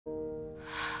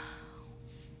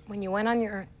When you went on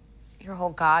your whole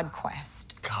God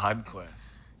quest. God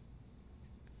quest?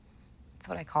 That's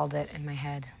what I called it in my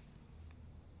head.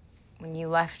 When you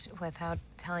left without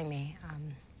telling me,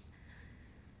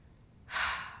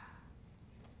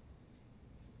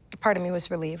 a part of me was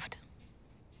relieved.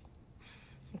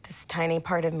 This tiny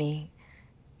part of me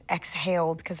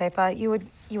exhaled because I thought you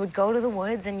would go to the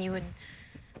woods and you would,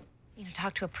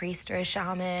 talk to a priest or a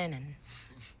shaman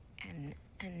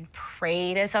and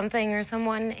pray to something or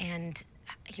someone, and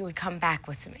you would come back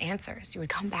with some answers. You would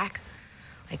come back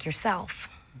like yourself.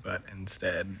 But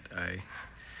instead, I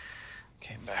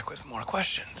came back with more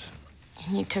questions.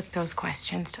 And you took those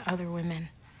questions to other women.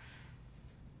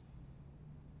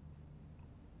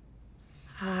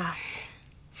 I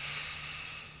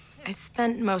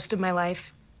spent most of my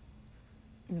life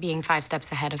being 5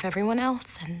 steps ahead of everyone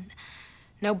else, and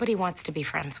nobody wants to be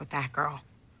friends with that girl.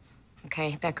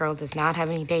 Okay? That girl does not have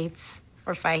any dates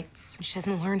or fights. She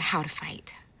doesn't learn how to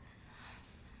fight.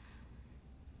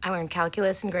 I learned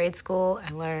calculus in grade school.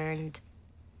 I learned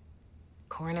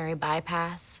coronary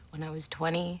bypass when I was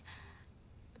 20.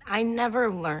 I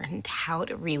never learned how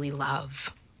to really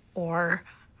love or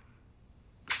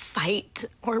fight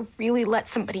or really let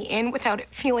somebody in without it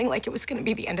feeling like it was going to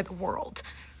be the end of the world.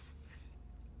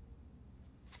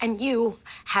 And you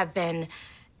have been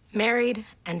married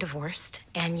and divorced,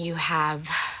 and you have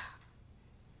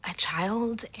a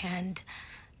child, and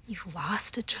you've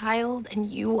lost a child, and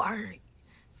you are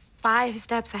 5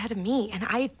 steps ahead of me, and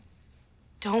I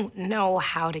don't know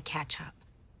how to catch up.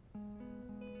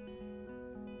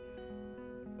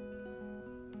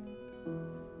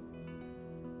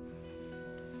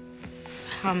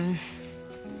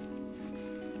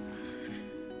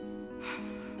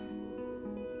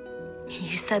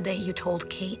 You said that you told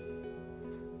Kate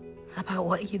about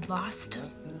what you'd lost.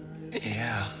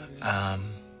 Yeah,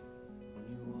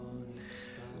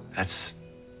 that's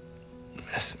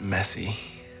messy,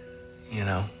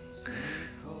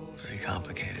 Pretty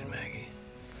complicated, Maggie.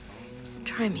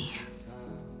 Try me.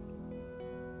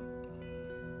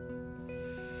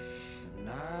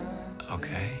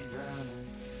 Okay.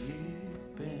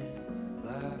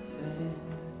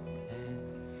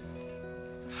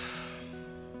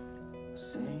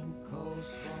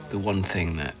 The one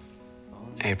thing that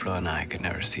April and I could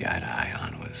never see eye to eye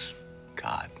on was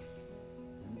God.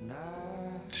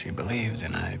 She believed,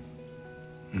 and I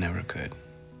never could.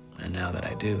 And now that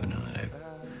I do, now that I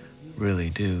really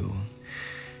do,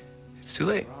 it's too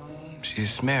late.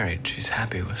 She's married. She's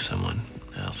happy with someone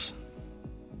else.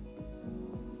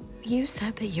 You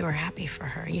said that you were happy for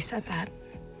her. You said that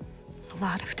a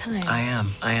lot of times. I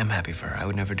am happy for her. I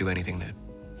would never do anything to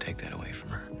take that away from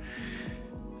her.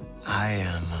 I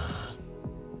am,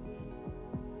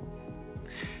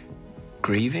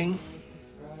 grieving.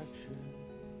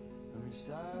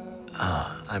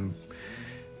 I'm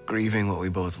grieving what we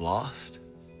both lost.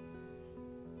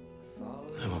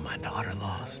 And what my daughter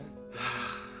lost.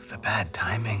 The bad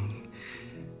timing.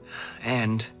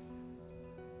 And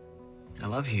I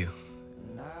love you.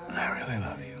 I really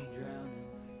love you.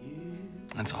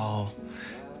 That's all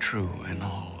true and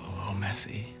all a little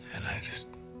messy, and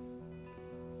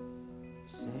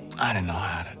I didn't know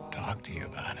how to talk to you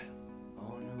about it.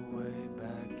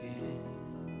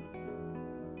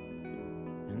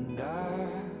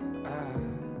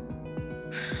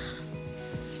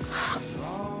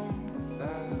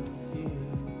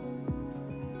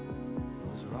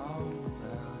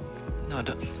 No,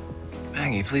 don't,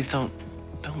 Maggie, please don't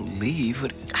leave.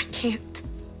 I can't.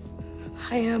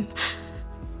 I am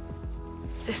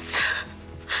this.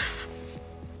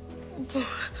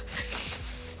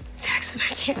 Jackson,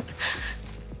 I can't.